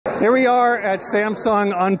Here we are at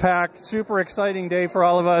Samsung Unpacked. Super exciting day for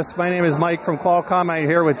all of us. My name is Mike from Qualcomm. I'm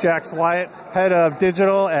here with Jacs Wyatt, head of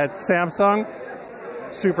digital at Samsung.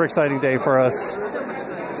 Super exciting day for us.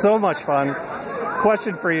 So much fun.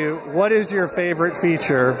 Question for you, what is your favorite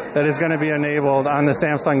feature that is going to be enabled on the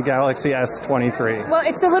Samsung Galaxy S23? Well,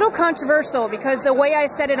 it's a little controversial because the way I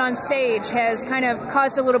said it on stage has kind of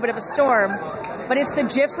caused a little bit of a storm. But it's the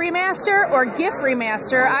GIF remaster or GIF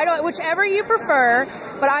remaster, whichever you prefer.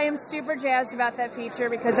 But I am super jazzed about that feature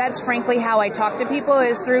because that's frankly how I talk to people,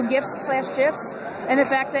 is through GIFs/GIFs. And the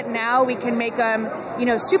fact that now we can make them,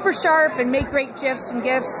 super sharp and make great GIFs and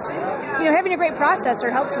GIFs. Having a great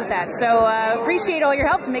processor helps with that. So appreciate all your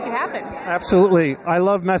help to make it happen. Absolutely. I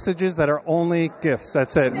love messages that are only GIFs.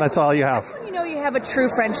 That's it. That's all you have. That's when you know you have a true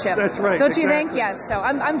friendship. That's right. Don't you think? Yes. So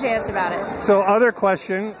I'm jazzed about it. So other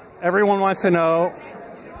question. Everyone wants to know,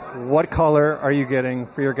 what color are you getting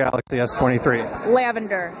for your Galaxy S23?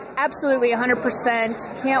 Lavender. Absolutely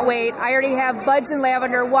 100%. Can't wait. I already have buds in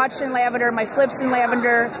lavender, watch in lavender, my flips in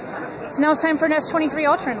lavender. So now it's time for an S23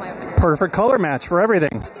 Ultra in lavender. Perfect color match for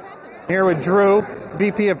everything. Here with Drew,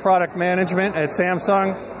 VP of Product Management at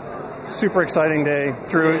Samsung. Super exciting day.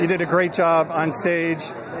 Drew, you did a great job on stage.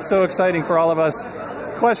 So exciting for all of us.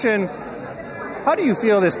 Question. How do you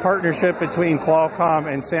feel this partnership between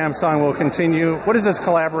Qualcomm and Samsung will continue? What does this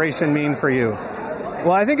collaboration mean for you?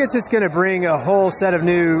 Well, I think it's just going to bring a whole set of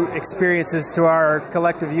new experiences to our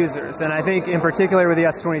collective users. And I think in particular with the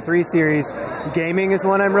S23 series, gaming is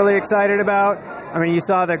one I'm really excited about. I mean, you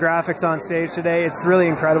saw the graphics on stage today. It's really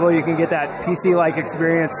incredible. You can get that PC-like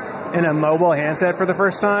experience in a mobile handset for the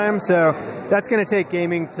first time. So that's going to take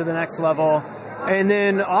gaming to the next level. And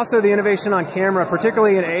then also the innovation on camera,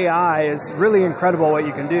 particularly in AI, is really incredible what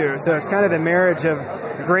you can do. So it's kind of the marriage of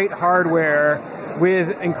great hardware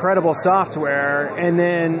with incredible software. And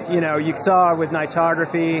then, you saw with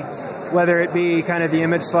nightography, whether it be kind of the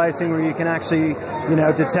image slicing where you can actually,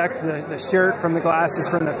 detect the shirt from the glasses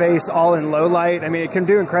from the face all in low light. I mean, it can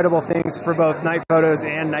do incredible things for both night photos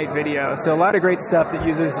and night video. So a lot of great stuff that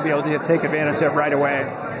users will be able to take advantage of right away.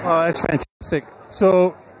 Oh, that's fantastic.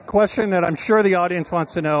 So, question that I'm sure the audience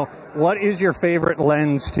wants to know, what is your favorite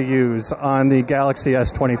lens to use on the Galaxy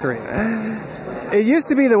S23? It used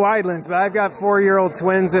to be the wide lens, but I've got 4-year-old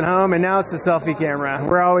twins at home, and now it's the selfie camera.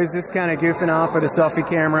 We're always just kind of goofing off with a selfie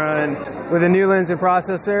camera, and with a new lens and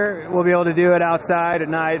processor, we'll be able to do it outside at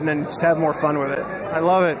night and then just have more fun with it. I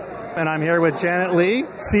love it. And I'm here with Janet Lee,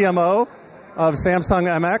 CMO of Samsung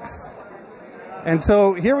MX. And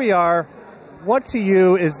so here we are. What to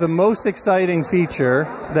you is the most exciting feature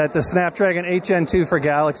that the Snapdragon 8 Gen 2 for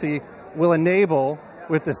Galaxy will enable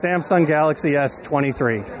with the Samsung Galaxy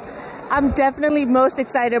S23? I'm definitely most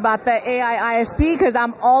excited about the AI ISP because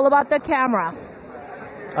I'm all about the camera.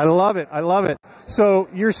 I love it. I love it. So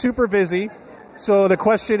you're super busy. So the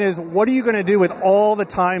question is, what are you going to do with all the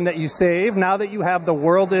time that you save now that you have the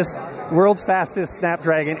world's fastest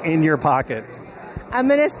Snapdragon in your pocket? I'm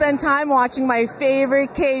going to spend time watching my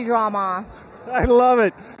favorite K-drama. I love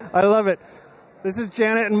it. I love it. This is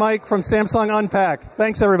Janet and Mike from Samsung Unpacked.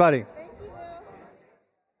 Thanks, everybody.